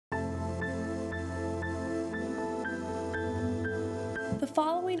The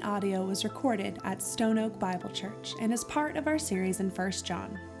following audio was recorded at Stone Oak Bible Church and is part of our series in 1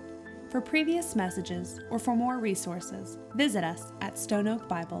 John. For previous messages or for more resources, visit us at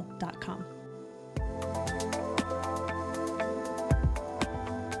stoneoakbible.com.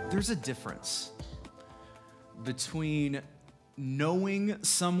 There's a difference between knowing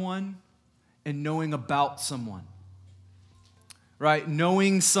someone and knowing about someone. Right?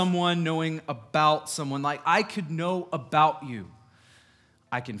 Knowing someone, knowing about someone. Like, I could know about you.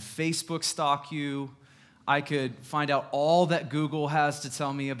 I can Facebook stalk you. I could find out all that Google has to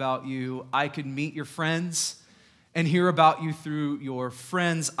tell me about you. I could meet your friends and hear about you through your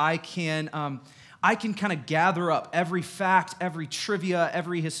friends. I can kind of gather up every fact, every trivia,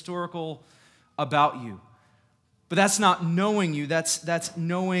 every historical about you. But that's not knowing you. That's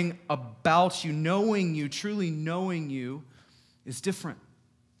knowing about you. Knowing you, truly knowing you, is different.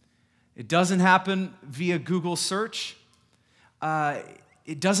 It doesn't happen via Google search.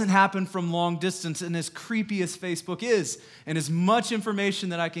 It doesn't happen from long distance, and as creepy as Facebook is, and as much information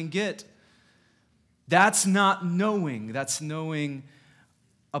that I can get, that's not knowing. That's knowing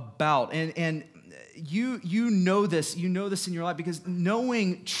about. And you know this in your life, because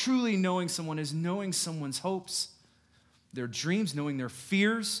truly knowing someone is knowing someone's hopes, their dreams, knowing their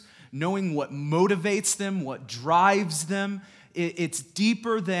fears, knowing what motivates them, what drives them. It's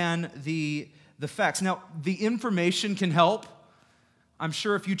deeper than the facts. Now, the information can help. I'm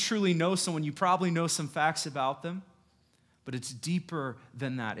sure if you truly know someone, you probably know some facts about them, but it's deeper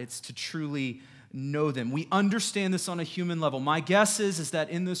than that. It's to truly know them. We understand this on a human level. My guess is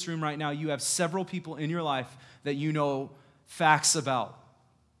that in this room right now, you have several people in your life that you know facts about,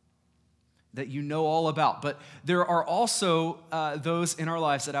 that you know all about. But there are also those in our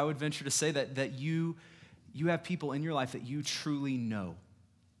lives that I would venture to say that you have people in your life that you truly know.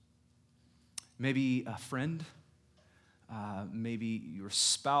 Maybe a friend, maybe your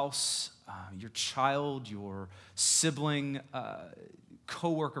spouse, your child, your sibling,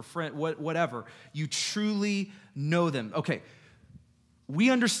 coworker, friend, whatever. You truly know them. Okay, we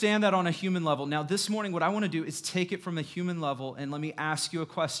understand that on a human level. Now, this morning, what I want to do is take it from a human level, and let me ask you a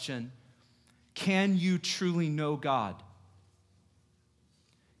question. Can you truly know God?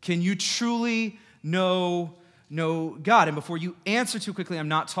 Can you truly know God? And before you answer too quickly, I'm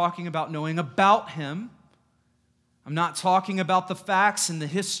not talking about knowing about Him. I'm not talking about the facts and the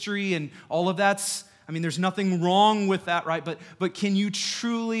history and all of that. There's nothing wrong with that, right? But can you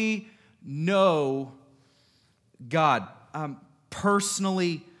truly know God?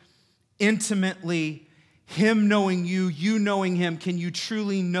 Personally, intimately, Him knowing you, you knowing Him. Can you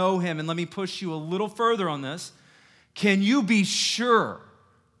truly know Him? And let me push you a little further on this. Can you be sure?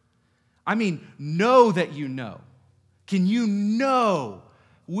 Know that you know. Can you know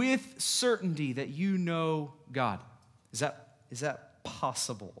with certainty that you know God? Is that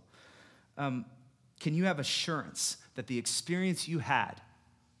possible? Can you have assurance that the experience you had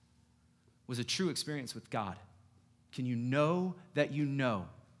was a true experience with God? Can you know that you know?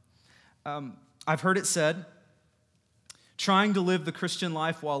 I've heard it said, trying to live the Christian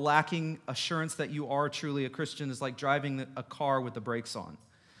life while lacking assurance that you are truly a Christian is like driving a car with the brakes on.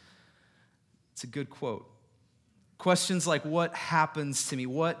 It's a good quote. Questions like, what happens to me?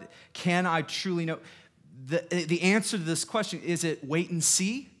 What can I truly know? The answer to this question, is it wait and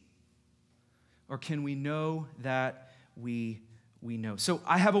see? Or can we know that we know? So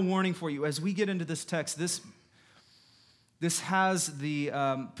I have a warning for you. As we get into this text, this has the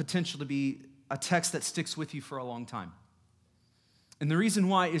potential to be a text that sticks with you for a long time. And the reason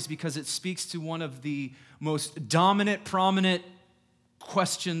why is because it speaks to one of the most dominant, prominent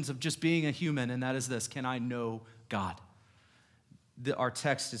questions of just being a human, and that is this: can I know God? Our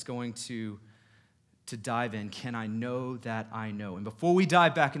text is going to dive in. Can I know that I know? And before we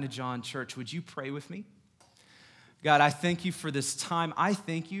dive back into John, church, would you pray with me? God, I thank you for this time. I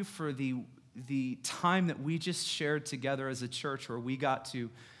thank you for the time that we just shared together as a church, where we got to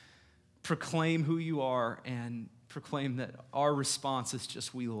proclaim who you are and proclaim that our response is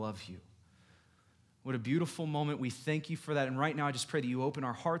just, we love you. What a beautiful moment. We thank you for that. And right now, I just pray that you open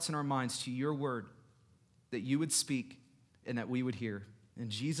our hearts and our minds to your word, that you would speak and that we would hear. In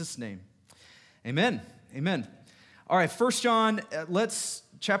Jesus' name, amen. Amen. All right, 1 John,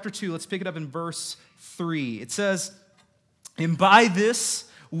 chapter 2, let's pick it up in verse 3. It says, and by this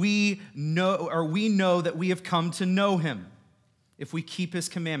we know that we have come to know him, if we keep his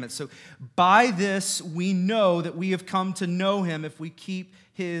commandments. So by this we know that we have come to know him, if we keep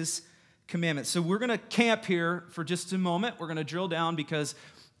his commandments. So we're going to camp here for just a moment. We're going to drill down, because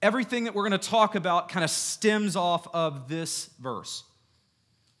everything that we're going to talk about kind of stems off of this verse.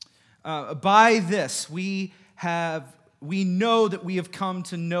 By this we have We know that we have come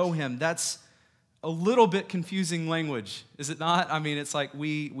to know him. That's a little bit confusing language, is it not? I mean, it's like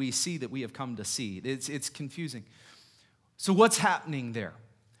we see that we have come to see. It's confusing. So what's happening there?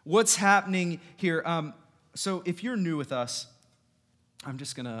 What's happening here? So if you're new with us, I'm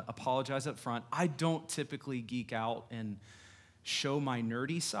just going to apologize up front. I don't typically geek out and show my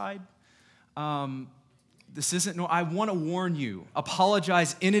nerdy side. This isn't, no, I want to warn you,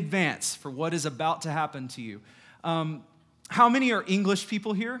 apologize in advance for what is about to happen to you. How many are English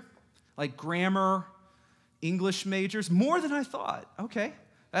people here? Like grammar, English majors? More than I thought. Okay,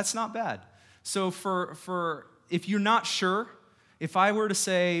 that's not bad. So for if you're not sure, if I were to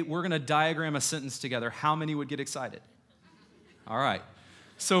say we're going to diagram a sentence together, how many would get excited? All right.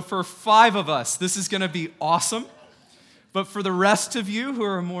 So for 5 of us, this is going to be awesome. But for the rest of you who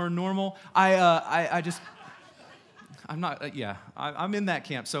are more normal, I'm in that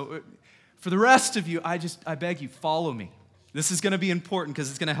camp. So for the rest of you, I beg you, follow me. This is going to be important because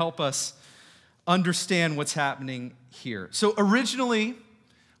it's going to help us understand what's happening here. So originally,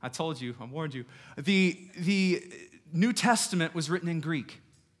 I told you, I warned you, the New Testament was written in Greek.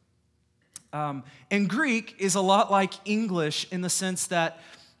 And Greek is a lot like English in the sense that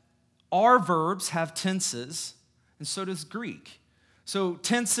our verbs have tenses, and so does Greek. So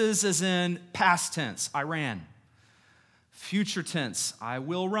tenses as in past tense, I ran. Future tense, I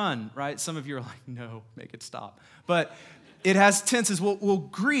will run, right? Some of you are like, no, make it stop. But it has tenses. Well,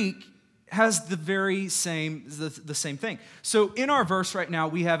 Greek has the very same, the same thing. So in our verse right now,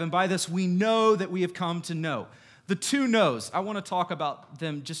 we have, and by this we know that we have come to know. The 2 knows, I want to talk about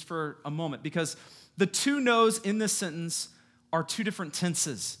them just for a moment because the 2 knows in this sentence are 2 different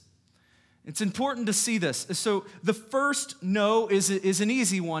tenses. It's important to see this. So the first know is an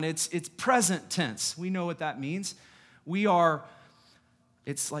easy one. It's present tense. We know what that means.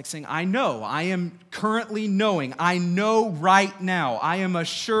 It's like saying, I know. I am currently knowing. I know right now. I am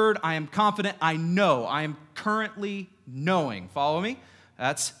assured. I am confident. I know. I am currently knowing. Follow me?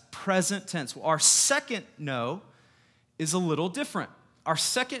 That's present tense. Our second know is a little different. Our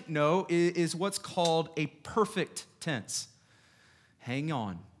second know is what's called a perfect tense. Hang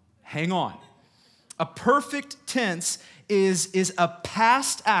on. A perfect tense is a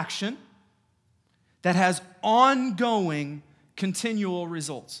past action that has ongoing, continual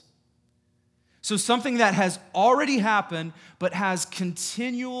results. So something that has already happened, but has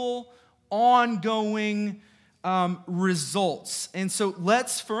continual, ongoing results. And so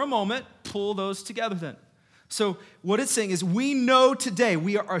let's, for a moment, pull those together then. So what it's saying is we know today,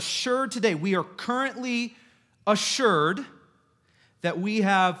 we are assured today, we are currently assured that we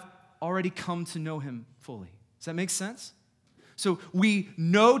have already come to know him fully. Does that make sense? So we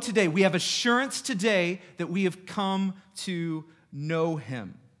know today, we have assurance today that we have come to know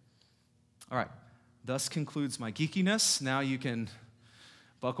him. All right, thus concludes my geekiness. Now you can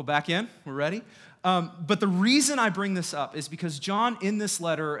buckle back in. We're ready? But the reason I bring this up is because John, in this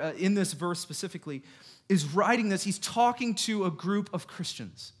letter, in this verse specifically, is writing this. He's talking to a group of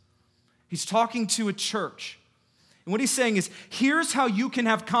Christians. He's talking to a church. And what he's saying is, here's how you can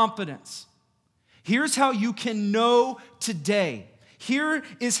have confidence. Here's how you can know today. Here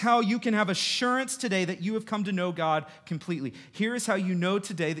is how you can have assurance today that you have come to know God completely. Here is how you know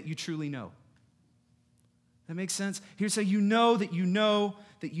today that you truly know. That makes sense? Here's how you know that you know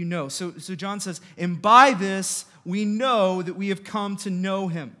that you know. So John says, and by this we know that we have come to know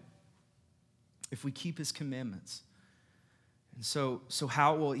him if we keep his commandments. And so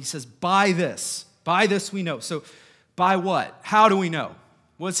how? Well, he says, by this we know. So by what? How do we know?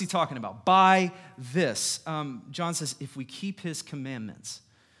 What's he talking about? By this. John says, if we keep his commandments,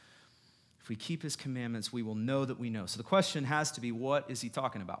 we will know that we know. So the question has to be, what is he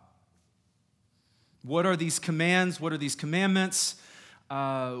talking about? What are these commands? What are these commandments?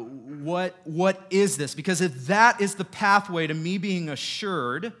 What is this? Because if that is the pathway to me being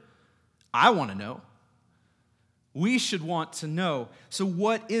assured, I want to know. We should want to know. So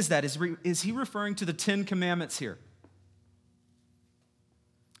what is that? Is he referring to the 10 commandments here?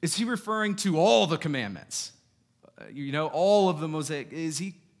 Is he referring to all the commandments? All of the Mosaic. Is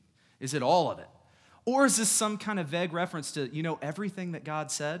it all of it? Or is this some kind of vague reference to, everything that God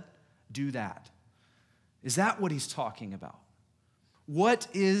said, do that? Is that what he's talking about? What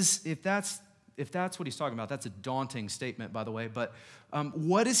is, if that's what he's talking about, that's a daunting statement, by the way, but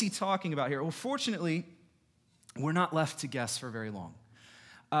what is he talking about here? Well, fortunately, we're not left to guess for very long.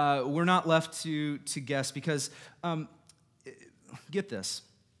 We're not left to guess because, get this,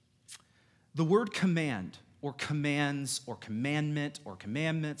 the word command or commands or commandment or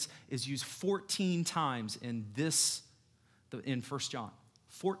commandments is used 14 times in 1 John.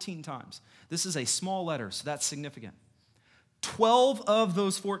 14 times. This is a small letter, so that's significant. 12 of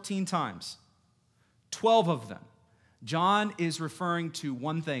those 14 times, 12 of them, John is referring to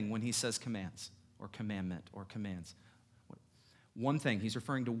one thing when he says commands or commandment or commands. One thing. He's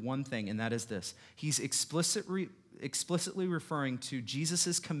referring to one thing, and that is this. He's explicitly referring to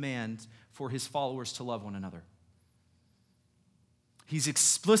Jesus' command for his followers to love one another. He's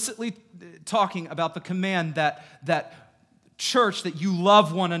explicitly talking about the command that church, that you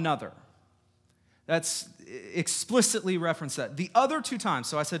love one another. That's explicitly referenced that. The other two times,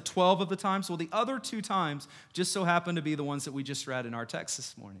 so I said 12 of the times, well, the other two times just so happen to be the ones that we just read in our text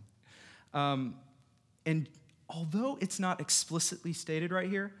this morning. And although it's not explicitly stated right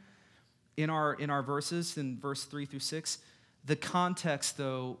here in our verses, in verse 3 through 6, the context,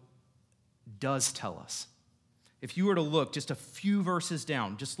 though, does tell us. If you were to look just a few verses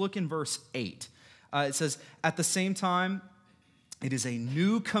down, just look in verse 8. It says, "At the same time, it is a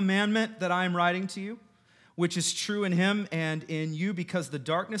new commandment that I am writing to you, which is true in him and in you, because the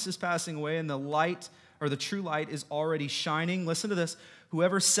darkness is passing away and the light, or the true light, is already shining." Listen to this.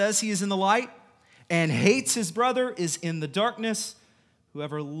 "Whoever says he is in the light and hates his brother is in the darkness.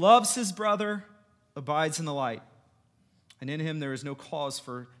 Whoever loves his brother abides in the light, and in him there is no cause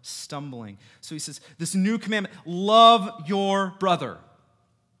for stumbling." So he says, this new commandment, love your brother.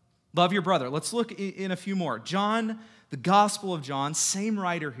 Love your brother. Let's look in a few more. John, the Gospel of John, same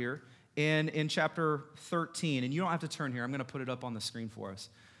writer here in chapter 13. And you don't have to turn here. I'm going to put it up on the screen for us.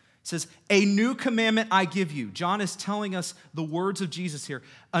 It says, "A new commandment I give you." John is telling us the words of Jesus here.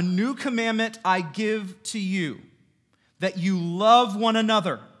 "A new commandment I give to you, that you love one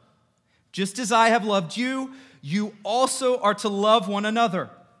another. Just as I have loved you, you also are to love one another.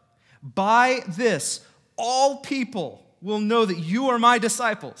 By this, all people will know that you are my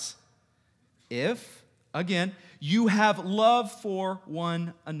disciples, if, again, you have love for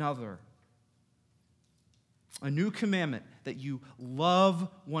one another." A new commandment, that you love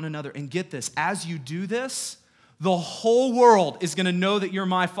one another. And get this, as you do this, the whole world is going to know that you're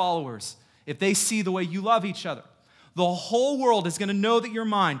my followers if they see the way you love each other. The whole world is going to know that you're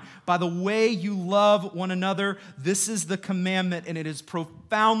mine by the way you love one another. This is the commandment, and it is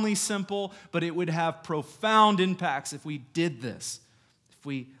profoundly simple, but it would have profound impacts if we did this, if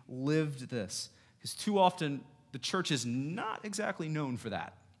we lived this. Because too often, the church is not exactly known for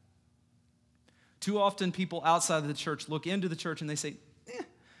that. Too often, people outside of the church look into the church and they say,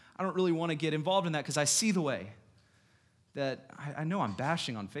 I don't really want to get involved in that because I see the way that, I know I'm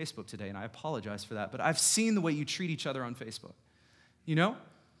bashing on Facebook today, and I apologize for that, but I've seen the way you treat each other on Facebook. You know?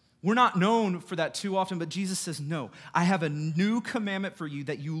 We're not known for that too often, but Jesus says, no, I have a new commandment for you,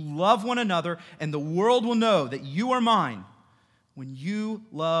 that you love one another, and the world will know that you are mine when you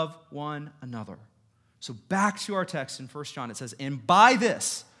love one another. So back to our text in 1 John, it says, "And by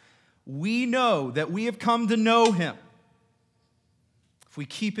this, we know that we have come to know him, if we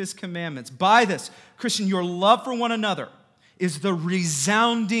keep his commandments." By this, Christian, your love for one another is the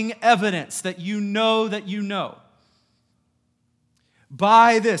resounding evidence that you know that you know.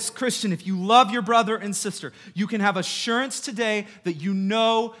 By this, Christian, if you love your brother and sister, you can have assurance today that you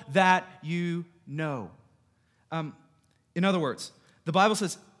know that you know. In other words, the Bible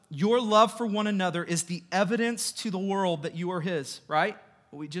says your love for one another is the evidence to the world that you are his, right?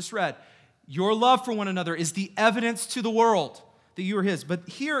 What we just read. Your love for one another is the evidence to the world that you are his. But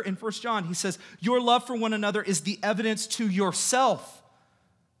here in 1 John, he says, your love for one another is the evidence to yourself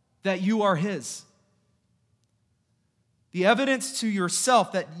that you are his. The evidence to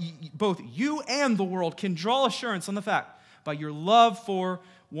yourself that both you and the world can draw assurance on the fact by your love for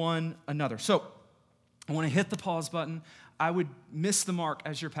one another. So, I want to hit the pause button. I would miss the mark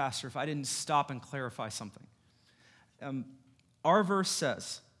as your pastor if I didn't stop and clarify something. Our verse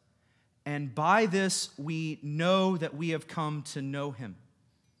says, "And by this we know that we have come to know him."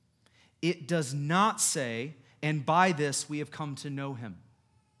 It does not say, "And by this we have come to know him."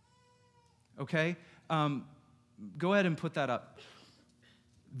 Okay? Go ahead and put that up.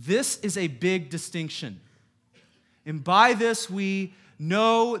 This is a big distinction. And by this we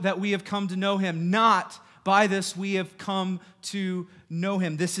know that we have come to know him, not by this we have come to know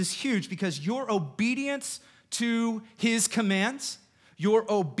him. This is huge because your obedience to his commands, your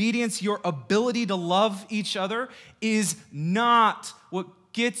obedience, your ability to love each other is not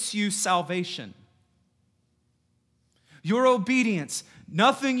what gets you salvation. Your obedience,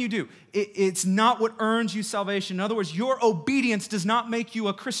 nothing you do, it's not what earns you salvation. In other words, your obedience does not make you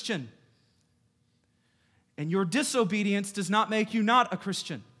a Christian. And your disobedience does not make you not a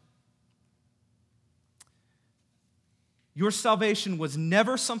Christian. Your salvation was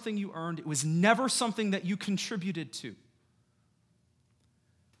never something you earned. It was never something that you contributed to.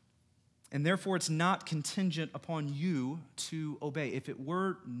 And therefore, it's not contingent upon you to obey. If it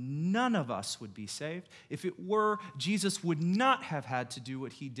were, none of us would be saved. If it were, Jesus would not have had to do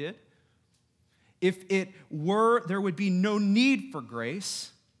what he did. If it were, there would be no need for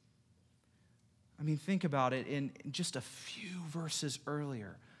grace. I mean, think about it. In just a few verses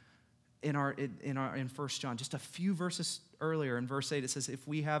earlier, in 1 John, just a few verses earlier, in verse 8, it says, if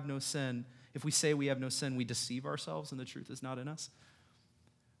we say we have no sin, we deceive ourselves and the truth is not in us.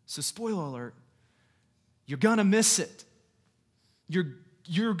 So spoiler alert, you're going to miss it.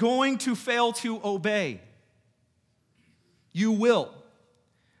 You're going to fail to obey. You will.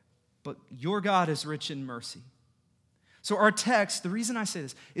 But your God is rich in mercy. So our text, the reason I say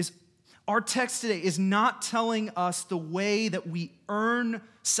this, is our text today is not telling us the way that we earn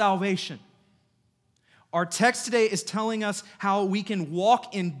salvation. Our text today is telling us how we can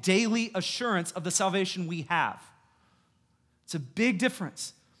walk in daily assurance of the salvation we have. It's a big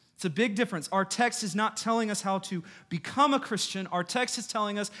difference. It's a big difference. Our text is not telling us how to become a Christian. Our text is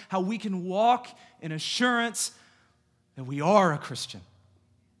telling us how we can walk in assurance that we are a Christian.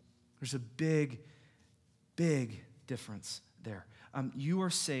 There's a big, big difference there. You are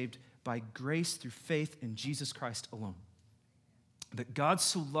saved by grace through faith in Jesus Christ alone. That God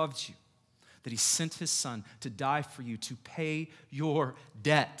so loved you that he sent his son to die for you, to pay your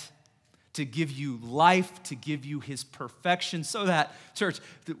debt, to give you life, to give you his perfection, so that, church,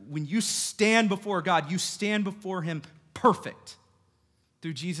 that when you stand before God, you stand before him perfect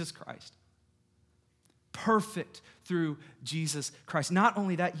through Jesus Christ. Perfect through Jesus Christ. Not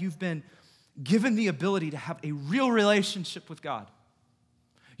only that, you've been given the ability to have a real relationship with God.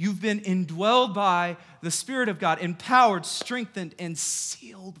 You've been indwelled by the Spirit of God, empowered, strengthened, and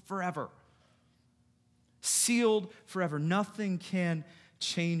sealed forever. Sealed forever. Nothing can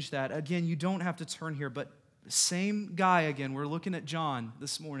change that. Again, you don't have to turn here, but same guy again. We're looking at John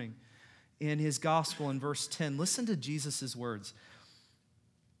this morning in his gospel in verse 10. Listen to Jesus' words.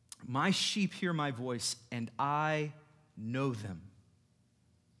 My sheep hear my voice, and I know them,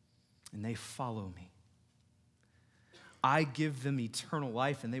 and they follow me. I give them eternal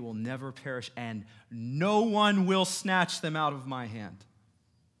life, and they will never perish, and no one will snatch them out of my hand.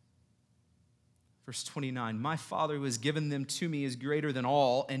 Verse 29, my Father who has given them to me is greater than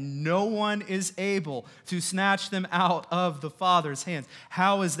all, and no one is able to snatch them out of the Father's hands.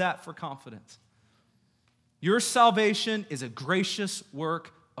 How is that for confidence? Your salvation is a gracious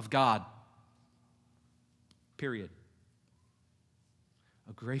work of God. Period.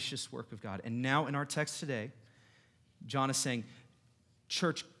 A gracious work of God. And now in our text today, John is saying,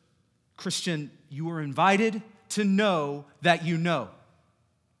 church, Christian, you are invited to know that you know.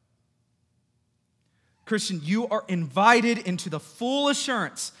 Christian, you are invited into the full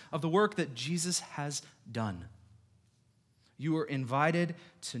assurance of the work that Jesus has done. You are invited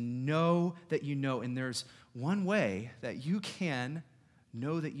to know that you know, and there's one way that you can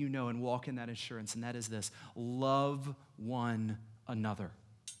know that you know and walk in that assurance, and that is this: love one another.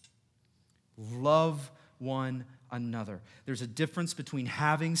 Love one another. There's a difference between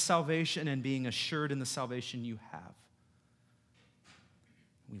having salvation and being assured in the salvation you have.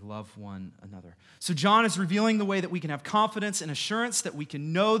 We love one another. So John is revealing the way that we can have confidence and assurance, that we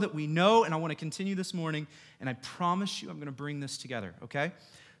can know that we know, and I want to continue this morning, and I promise you I'm going to bring this together, okay?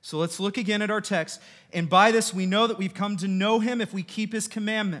 So let's look again at our text, and by this we know that we've come to know him if we keep his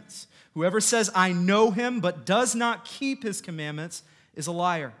commandments. Whoever says, I know him, but does not keep his commandments is a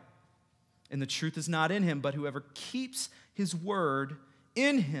liar, and the truth is not in him, but whoever keeps his word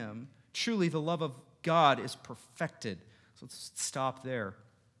in him, truly the love of God is perfected. So let's stop there.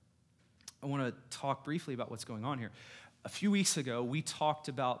 I want to talk briefly about what's going on here. A few weeks ago, we talked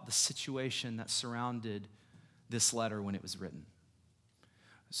about the situation that surrounded this letter when it was written.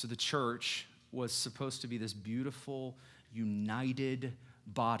 So the church was supposed to be this beautiful, united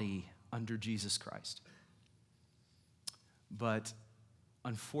body under Jesus Christ. But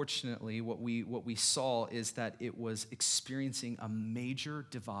unfortunately, what we saw is that it was experiencing a major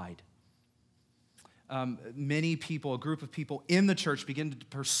divide. Many people, a group of people in the church began to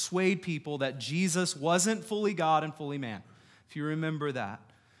persuade people that Jesus wasn't fully God and fully man. If you remember that.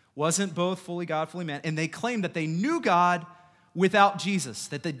 Wasn't both fully God, fully man. And they claimed that they knew God without Jesus,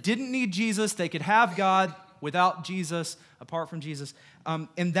 that they didn't need Jesus, they could have God without Jesus, apart from Jesus.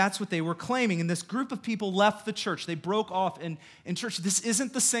 And that's what they were claiming. And this group of people left the church. They broke off. And in church, this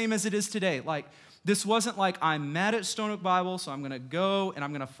isn't the same as it is today. Like, this wasn't like, I'm mad at Stone Oak Bible, so I'm going to go and I'm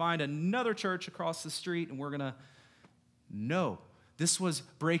going to find another church across the street and we're going to... No. This was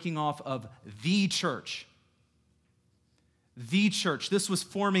breaking off of the church. The church. This was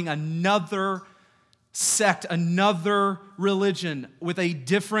forming another sect, another religion with a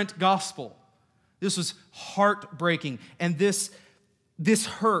different gospel. This was heartbreaking, and this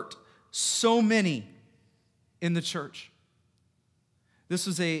hurt so many in the church. This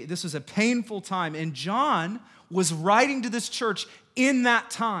was a painful time, and John was writing to this church in that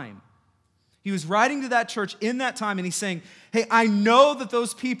time. He was writing to that church in that time, and he's saying, hey, I know that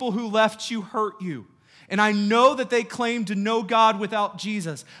those people who left you hurt you. And I know that they claim to know God without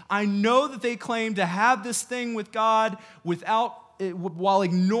Jesus. I know that they claim to have this thing with God while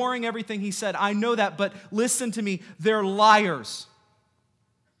ignoring everything he said. I know that, but listen to me, they're liars.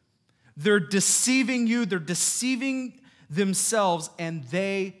 They're deceiving you, they're deceiving themselves, and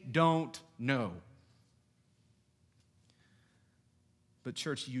they don't know. But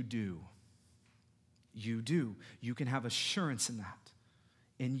church, you do. You do. You can have assurance in that.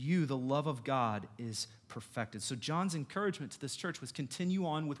 In you, the love of God is perfected. So John's encouragement to this church was continue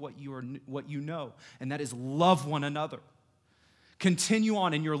on with what you know, and that is love one another. Continue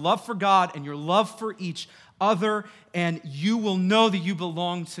on in your love for God and your love for each other, and you will know that you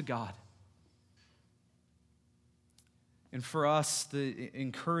belong to God. And for us, the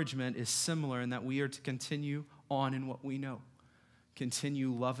encouragement is similar in that we are to continue on in what we know.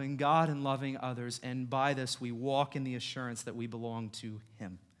 Continue loving God and loving others, and by this we walk in the assurance that we belong to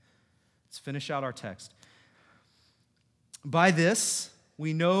Him. Let's finish out our text. By this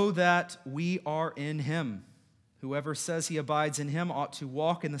we know that we are in Him. Whoever says he abides in Him ought to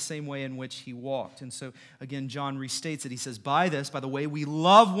walk in the same way in which He walked. And so, again, John restates it. He says, by this, by the way we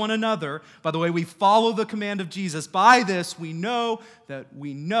love one another, by the way we follow the command of Jesus, by this we know that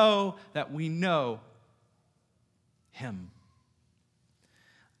we know that we know Him.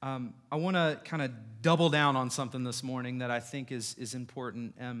 I want to kind of double down on something this morning that I think is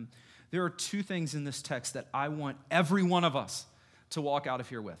important. There are two things in this text that I want every one of us to walk out of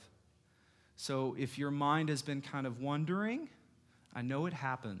here with. So if your mind has been kind of wondering, I know it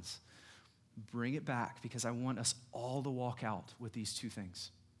happens, bring it back, because I want us all to walk out with these two things.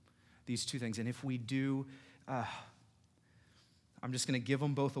 These two things. And if we do, I'm just going to give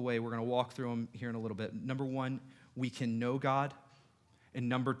them both away. We're going to walk through them here in a little bit. Number one, we can know God. And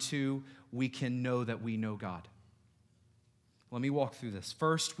number two, we can know that we know God. Let me walk through this.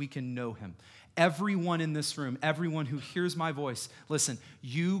 First, we can know Him. Everyone in this room, everyone who hears my voice, listen,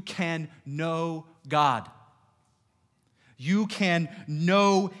 you can know God. You can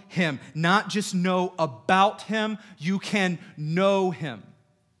know Him. Not just know about Him, you can know Him.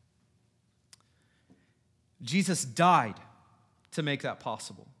 Jesus died to make that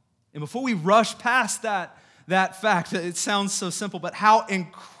possible. And before we rush past that fact, it sounds so simple, but how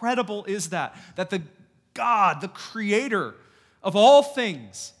incredible is that? That the God, the creator of all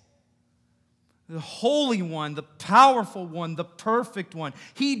things, the Holy One, the powerful One, the perfect One,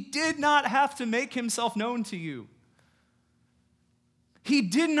 He did not have to make Himself known to you. He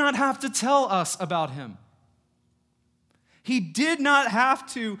did not have to tell us about Him. He did not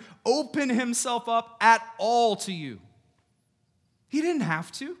have to open Himself up at all to you. He didn't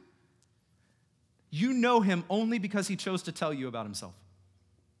have to. You know Him only because He chose to tell you about Himself.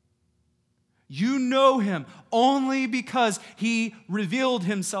 You know Him only because He revealed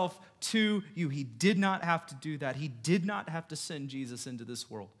Himself to you. He did not have to do that. He did not have to send Jesus into this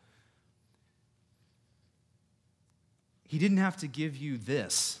world. He didn't have to give you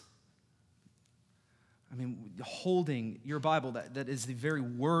this. I mean, holding your Bible, that is the very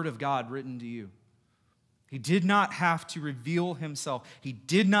Word of God written to you. He did not have to reveal Himself. He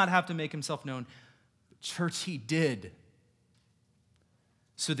did not have to make Himself known. Church, He did,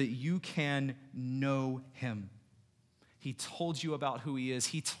 so that you can know Him. He told you about who He is.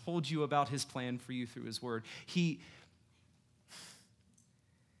 He told you about His plan for you through His Word. He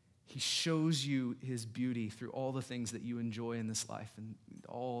shows you His beauty through all the things that you enjoy in this life and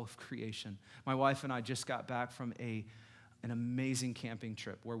all of creation. My wife and I just got back from an amazing camping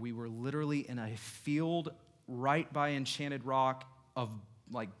trip where we were literally in a field right by Enchanted Rock of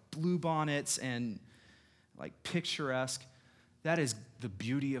like bluebonnets and like picturesque. That is the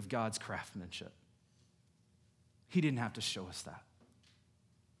beauty of God's craftsmanship. He didn't have to show us that.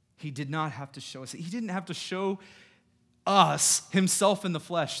 He did not have to show us that. He didn't have to show us Himself in the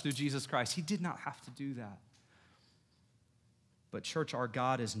flesh through Jesus Christ. He did not have to do that. But church, our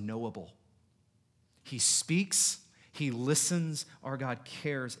God is knowable. He speaks, He listens, our God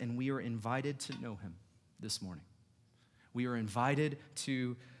cares, and we are invited to know Him this morning. We are invited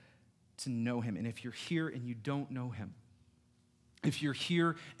to know Him. And if you're here and you don't know Him, if you're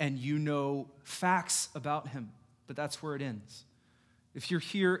here and you know facts about Him, but that's where it ends. If you're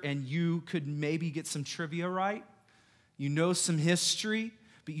here and you could maybe get some trivia right, you know some history,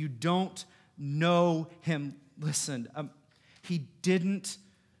 but you don't know him. Listen, he didn't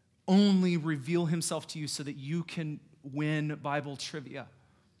only reveal himself to you so that you can win Bible trivia.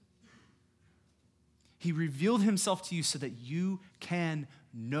 He revealed himself to you so that you can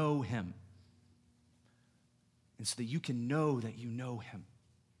know him. And so that you can know that you know him.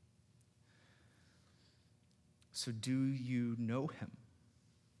 So do you know him?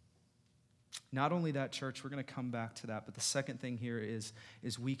 Not only that, church, we're going to come back to that, but the second thing here is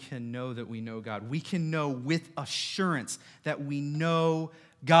we can know that we know God. We can know with assurance that we know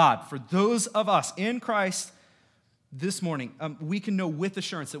God. For those of us in Christ this morning, we can know with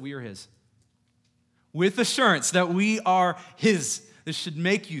assurance that we are his. With assurance that we are his. This should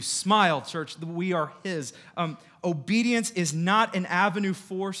make you smile, church, that we are his. Obedience is not an avenue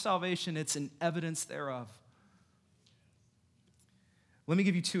for salvation, it's an evidence thereof. Let me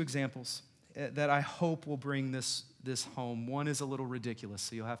give you two examples that I hope will bring this home. One is a little ridiculous,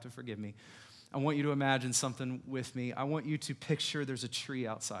 so you'll have to forgive me. I want you to imagine something with me. I want you to picture there's a tree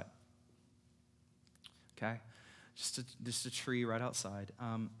outside. Okay? Just a tree right outside.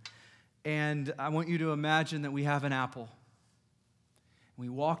 And I want you to imagine that we have an apple. We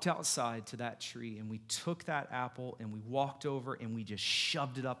walked outside to that tree, and we took that apple, and we walked over, and we just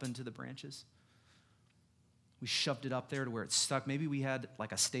shoved it up into the branches. We shoved it up there to where it stuck. Maybe we had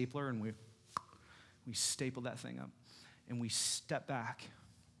like a stapler, and we stapled that thing up. And we step back,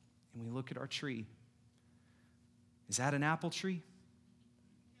 and we look at our tree. Is that an apple tree?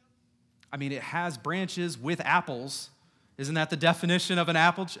 I mean, it has branches with apples. Isn't that the definition of an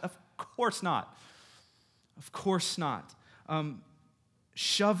apple tree? Of course not. Of course not.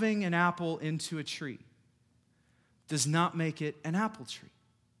 Shoving an apple into a tree does not make it an apple tree.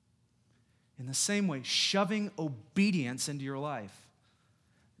 In the same way, shoving obedience into your life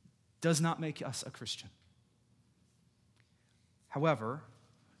does not make us a Christian. However,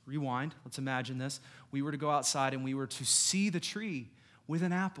 rewind, let's imagine this. We were to go outside and we were to see the tree with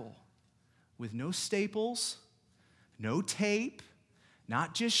an apple, with no staples, no tape,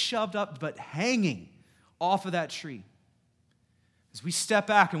 not just shoved up, but hanging off of that tree. As we step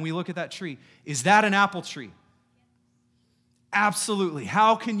back and we look at that tree, is that an apple tree? Absolutely.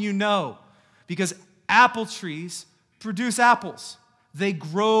 How can you know? Because apple trees produce apples. They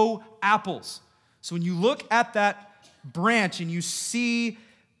grow apples. So when you look at that branch and you see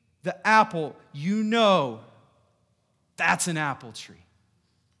the apple, you know that's an apple tree.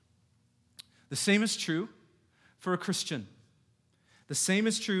 The same is true for a Christian. The same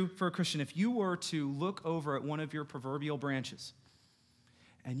is true for a Christian. If you were to look over at one of your proverbial branches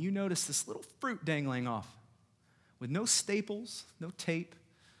and you notice this little fruit dangling off with no staples, no tape,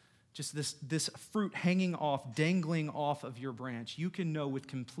 just this fruit hanging off, dangling off of your branch, you can know with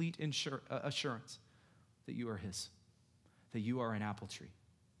complete assurance that you are his, that you are an apple tree.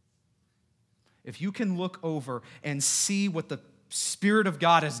 If you can look over and see what the Spirit of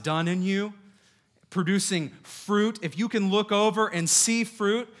God has done in you, producing fruit, if you can look over and see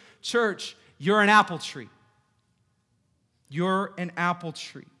fruit, church, you're an apple tree. You're an apple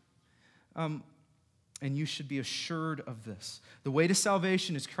tree. And you should be assured of this. The way to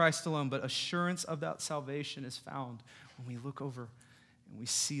salvation is Christ alone, but assurance of that salvation is found when we look over and we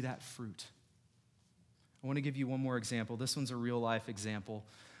see that fruit. I want to give you one more example. This one's a real life example.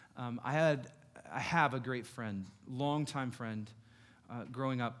 I have a great friend, longtime friend,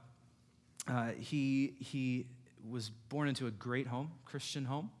 growing up. He was born into a great home, Christian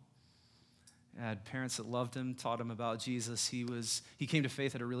home. Had parents that loved him, taught him about Jesus. He came to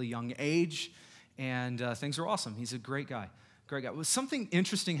faith at a really young age. And things are awesome. He's a great guy. Great guy. Well, something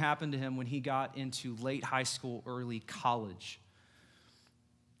interesting happened to him when he got into late high school, early college.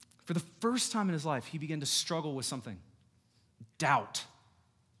 For the first time in his life, he began to struggle with something. Doubt.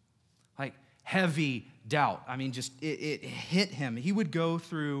 Like heavy doubt. I mean, just it hit him. He would go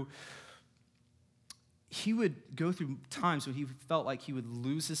through times when he felt like he would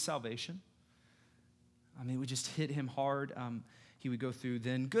lose his salvation. I mean, it would just hit him hard. He would go through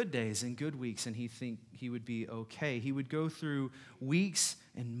then good days and good weeks, and he'd think he would be okay. He would go through weeks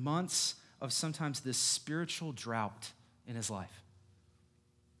and months of sometimes this spiritual drought in his life.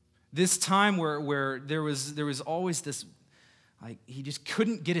 This time where there was always this, like, he just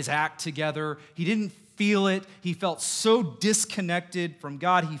couldn't get his act together. He didn't feel it. He felt so disconnected from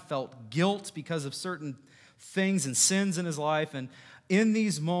God. He felt guilt because of certain things and sins in his life. And in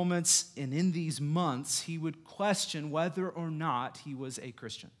these moments and in these months, he would question whether or not he was a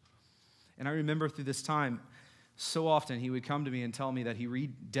Christian. And I remember through this time, so often he would come to me and tell me that he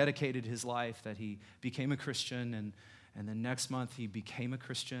rededicated his life, that he became a Christian, and then next month he became a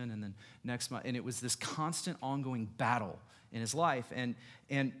Christian, and then next month, and it was this constant ongoing battle in his life. And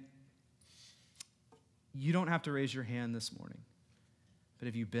you don't have to raise your hand this morning, but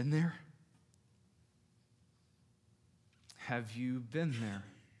have you been there? Have you been there?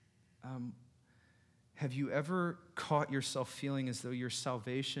 Have you ever caught yourself feeling as though your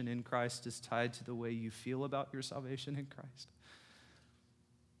salvation in Christ is tied to the way you feel about your salvation in Christ?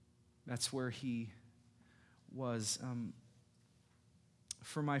 That's where he was.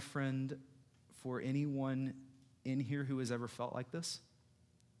 For my friend, for anyone in here who has ever felt like this,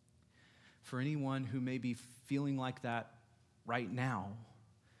 for anyone who may be feeling like that right now,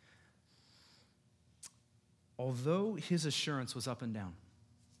 although his assurance was up and down,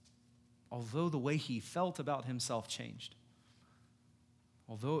 although the way he felt about himself changed,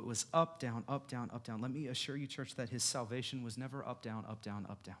 although it was up, down, up, down, up, down, let me assure you, church, that his salvation was never up, down, up, down,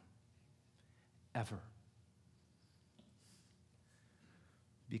 up, down. Ever.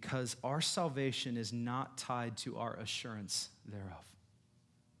 Because our salvation is not tied to our assurance thereof.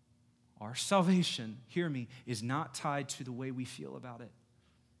 Our salvation, hear me, is not tied to the way we feel about it.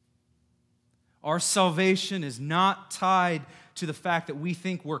 Our salvation is not tied to the fact that we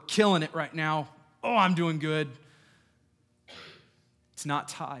think we're killing it right now. Oh, I'm doing good. It's not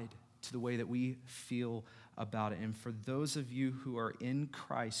tied to the way that we feel about it. And for those of you who are in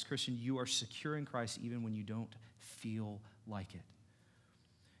Christ, Christian, you are secure in Christ even when you don't feel like it.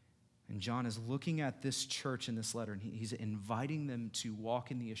 And John is looking at this church in this letter, and he's inviting them to walk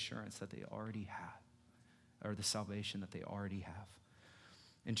in the assurance that they already have, or the salvation that they already have.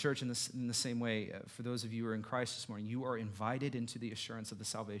 And church, in the same way, for those of you who are in Christ this morning, you are invited into the assurance of the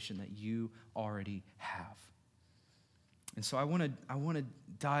salvation that you already have. And so I want to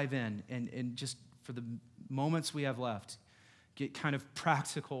dive in and just for the moments we have left, get kind of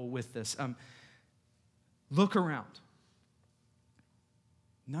practical with this. Look around.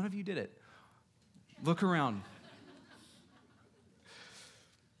 None of you did it. Look around.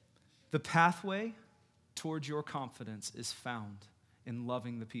 The pathway towards your confidence is found in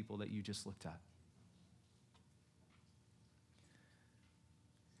loving the people that you just looked at.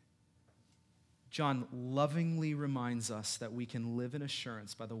 John lovingly reminds us that we can live in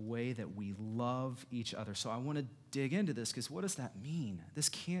assurance by the way that we love each other. So I want to dig into this, because what does that mean? This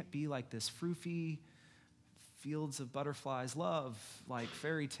can't be like this froofy fields of butterflies love, like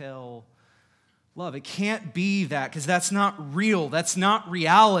fairy tale love. It can't be that, because that's not real. That's not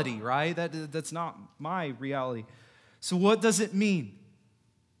reality, right? That's not my reality. So what does it mean?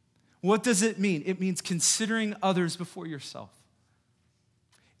 What does it mean? It means considering others before yourself.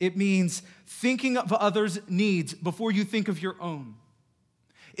 It means thinking of others' needs before you think of your own.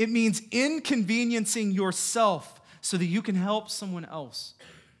 It means inconveniencing yourself so that you can help someone else.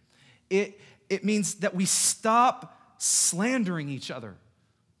 It means that we stop slandering each other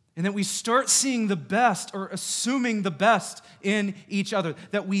and that we start seeing the best or assuming the best in each other,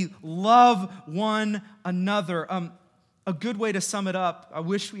 that we love one another. A good way to sum it up, I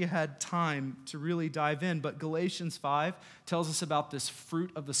wish we had time to really dive in, but Galatians 5 tells us about this fruit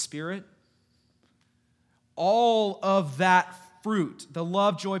of the Spirit. All of that fruit, the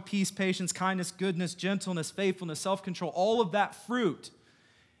love, joy, peace, patience, kindness, goodness, gentleness, faithfulness, self-control, all of that fruit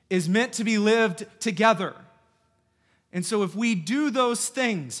is meant to be lived together. And so if we do those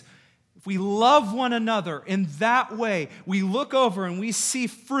things, if we love one another in that way, we look over and we see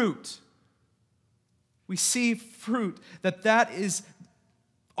fruit. We see fruit, that is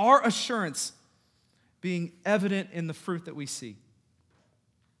our assurance being evident in the fruit that we see.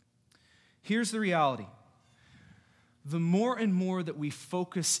 Here's the reality. The more and more that we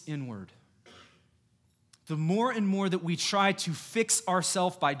focus inward, the more and more that we try to fix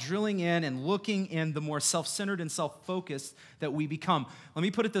ourselves by drilling in and looking in, the more self-centered and self-focused that we become. Let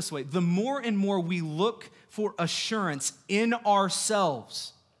me put it this way. The more and more we look for assurance in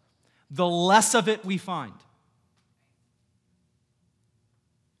ourselves, the less of it we find.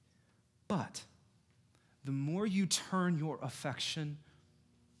 But the more you turn your affection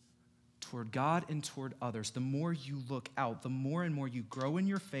toward God and toward others, the more you look out, the more and more you grow in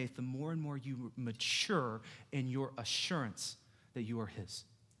your faith, the more and more you mature in your assurance that you are His.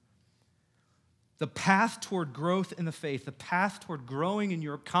 The path toward growth in the faith, the path toward growing in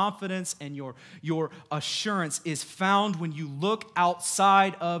your confidence and your assurance is found when you look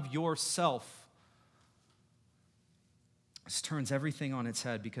outside of yourself. This turns everything on its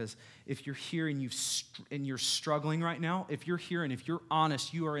head, because if you're here and you're struggling right now, if you're here and if you're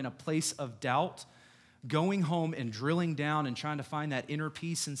honest, you are in a place of doubt, going home and drilling down and trying to find that inner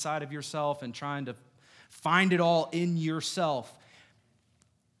peace inside of yourself and trying to find it all in yourself,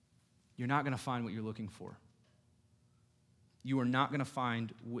 you're not going to find what you're looking for. You are not going to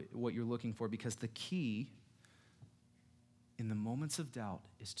find what you're looking for, because the key in the moments of doubt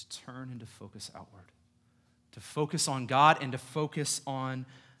is to turn and to focus outward. to focus on God and to focus on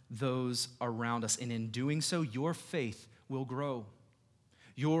those around us. And in doing so, your faith will grow.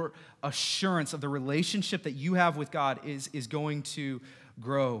 Your assurance of the relationship that you have with God is going to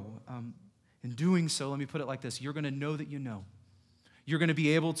grow. In doing so, let me put it like this: you're going to know that you know. You're going to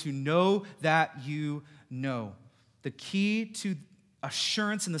be able to know that you know. The key to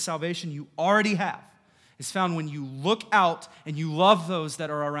assurance in the salvation you already have is found when you look out and you love those that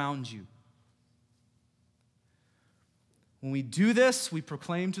are around you. When we do this, we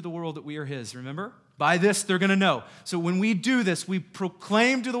proclaim to the world that we are His, remember? By this, they're going to know. So when we do this, we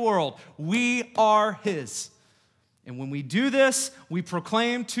proclaim to the world, we are His. And when we do this, we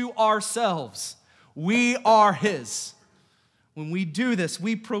proclaim to ourselves, we are His. When we do this,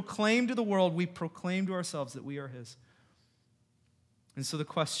 we proclaim to the world, we proclaim to ourselves that we are His. And so the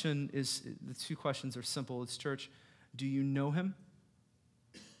two questions are simple. It's, church, do you know Him?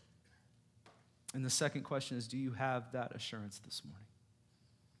 And the second question is, do you have that assurance this morning?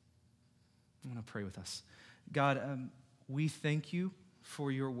 I want to pray with us. God, we thank you for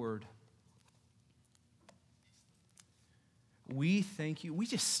your word. We thank you. We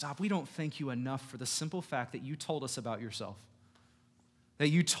don't thank you enough for the simple fact that you told us about yourself. That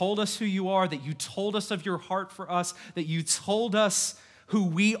you told us who you are, that you told us of your heart for us, that you told us who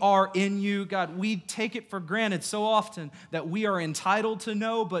we are in you. God, we take it for granted so often that we are entitled to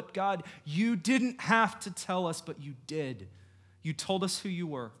know, but God, you didn't have to tell us, but you did. You told us who you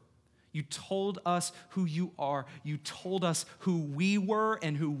were. You told us who you are. You told us who we were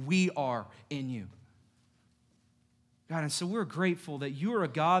and who we are in you. God, and so we're grateful that you are a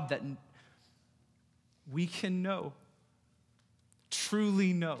God that we can know.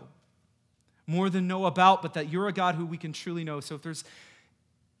 Truly know, more than know about, but that you're a God who we can truly know. So if there's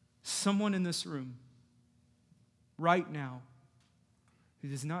someone in this room right now who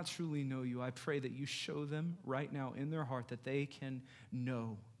does not truly know you, I pray that you show them right now in their heart that they can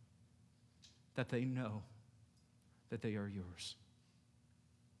know, that they know that they are yours.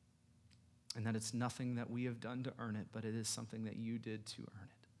 And that it's nothing that we have done to earn it, but it is something that you did to earn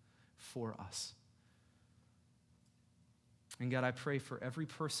it for us. And God, I pray for every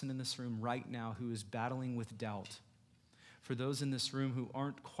person in this room right now who is battling with doubt, for those in this room who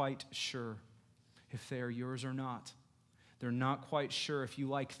aren't quite sure if they are yours or not. They're not quite sure if you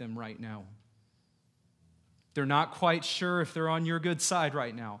like them right now. They're not quite sure if they're on your good side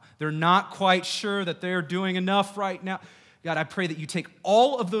right now. They're not quite sure that they're doing enough right now. God, I pray that you take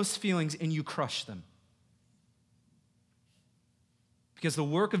all of those feelings and you crush them. Because the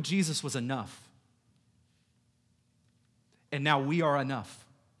work of Jesus was enough. And now we are enough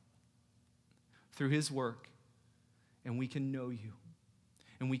through his work, and we can know you,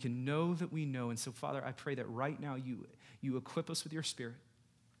 and we can know that we know. And so, Father, I pray that right now you equip us with your Spirit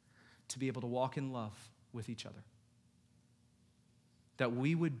to be able to walk in love with each other. That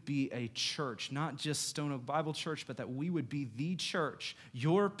we would be a church, not just Stone Oak Bible Church, but that we would be the church,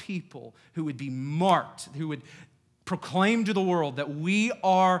 your people, who would be marked, who would proclaim to the world that we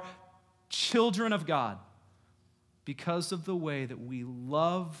are children of God, because of the way that we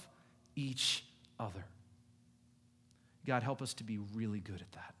love each other. God, help us to be really good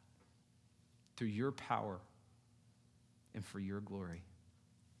at that through your power and for your glory.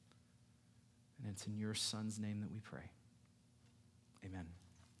 And it's in your Son's name that we pray. Amen.